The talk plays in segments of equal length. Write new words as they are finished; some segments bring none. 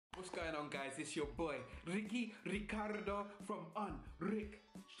What's going on, guys? It's your boy Ricky Ricardo from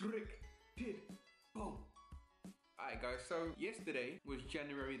Unrestricted. Boom. Alright guys, so yesterday was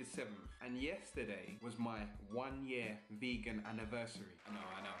January the 7th and yesterday was my 1 year vegan anniversary. I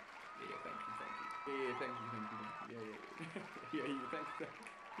know. Yeah, thank you. Yeah, thank you.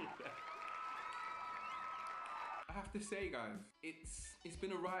 I have to say, guys, it's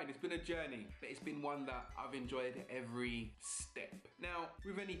been a ride, it's been a journey, but it's been one that I've enjoyed every step. Now,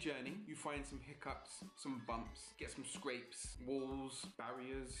 with any journey, you find some hiccups, some bumps, get some scrapes, walls,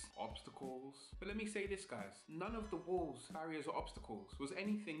 barriers, obstacles. But let me say this, guys, none of the walls, barriers, or obstacles was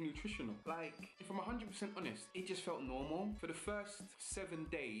anything nutritional. Like, if I'm 100% honest, it just felt normal. For the first 7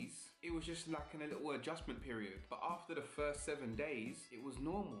 days, it was just like in a little adjustment period. But after the first 7 days, it was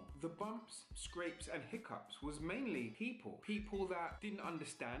normal. The bumps, scrapes, and hiccups was mainly people that didn't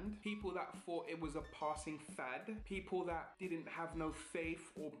understand, people that thought it was a passing fad, people that didn't have no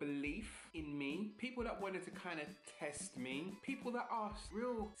faith or belief in me, people that wanted to kind of test me, people that asked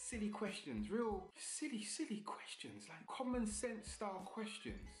real silly questions, silly questions, like common sense style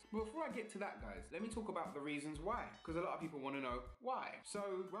questions. But before I get to that, guys, let me talk about the reasons why, because a lot of people want to know why.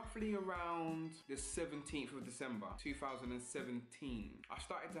 So roughly around the 17th of December 2017, I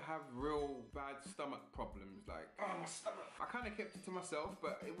started to have real bad stomach problems, like my stomach. I kind of kept it to myself,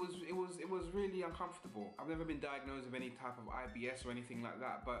 but it was really uncomfortable. I've never been diagnosed with any type of IBS or anything like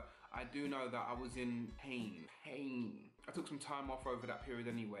that, but I do know that I was in pain. I took some time off over that period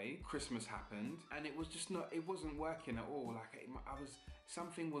anyway. Christmas happened and it was just not, it wasn't working at all. Like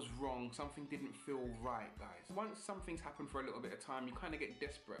something was wrong, something didn't feel right, guys. Once something's happened for a little bit of time, you kind of get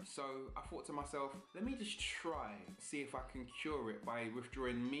desperate. So I thought to myself, let me just try, see if I can cure it by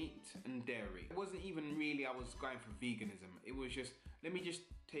withdrawing meat and dairy. It wasn't even really I was going for veganism. It was just, let me just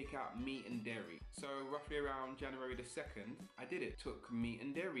take out meat and dairy. So roughly around January the 2nd, I did it. Took meat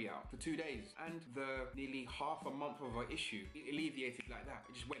and dairy out for 2 days. And the nearly half a month of an issue, it alleviated like that.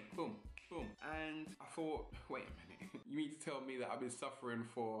 It just went boom, boom. And I thought, wait a minute. You mean to tell me that I've been suffering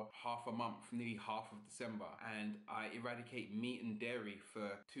for half a month, nearly half of December, and I eradicate meat and dairy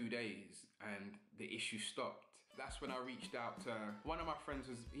for 2 days and the issue stopped? That's when I reached out to one of my friends.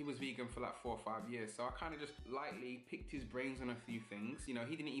 He was vegan for like 4 or 5 years, so I kind of just lightly picked his brains on a few things. You know,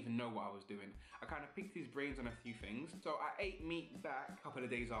 he didn't even know what I was doing. I kind of picked his brains on a few things. So I ate meat back a couple of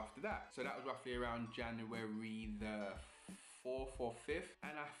days after that. So that was roughly around January the 4th or 5th,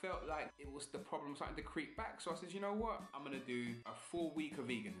 and I felt like it was the problem starting to creep back. So I said, you know what? I'm gonna do a full week of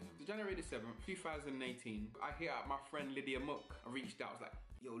veganism. So January the 7th, 2018, I hit up my friend Lydia Mook. I reached out, I was like,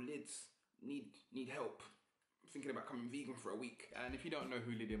 yo, Lids, need help. I'm thinking about coming vegan for a week. And if you don't know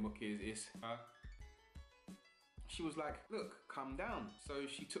who Lydia Mook is, it's her. She was like, look, calm down. So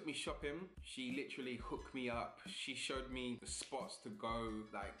she took me shopping. She literally hooked me up. She showed me the spots to go,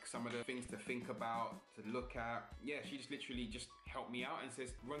 like some of the things to think about, to look at. Yeah, she just literally just helped me out and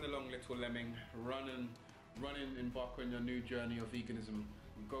says, run along, little lemming, run and embark on your new journey of veganism.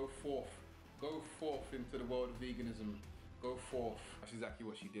 Go forth into the world of veganism. Go forth. That's exactly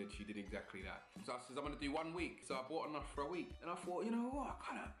what she did. She did exactly that. So I said, I'm gonna do 1 week. So I bought enough for a week. And I thought, you know what,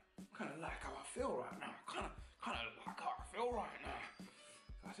 I kinda like how I feel right now. Kinda like how I feel right now.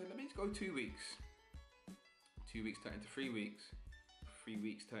 So I said, let me just go 2 weeks. 2 weeks turned into 3 weeks. 3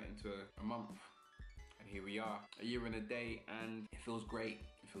 weeks turned into a month. And here we are, a year and a day, and it feels great.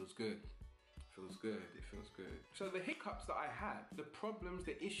 It feels good. It feels good. So the hiccups that I had, the problems,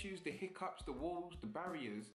 the issues, the hiccups, the walls, the barriers,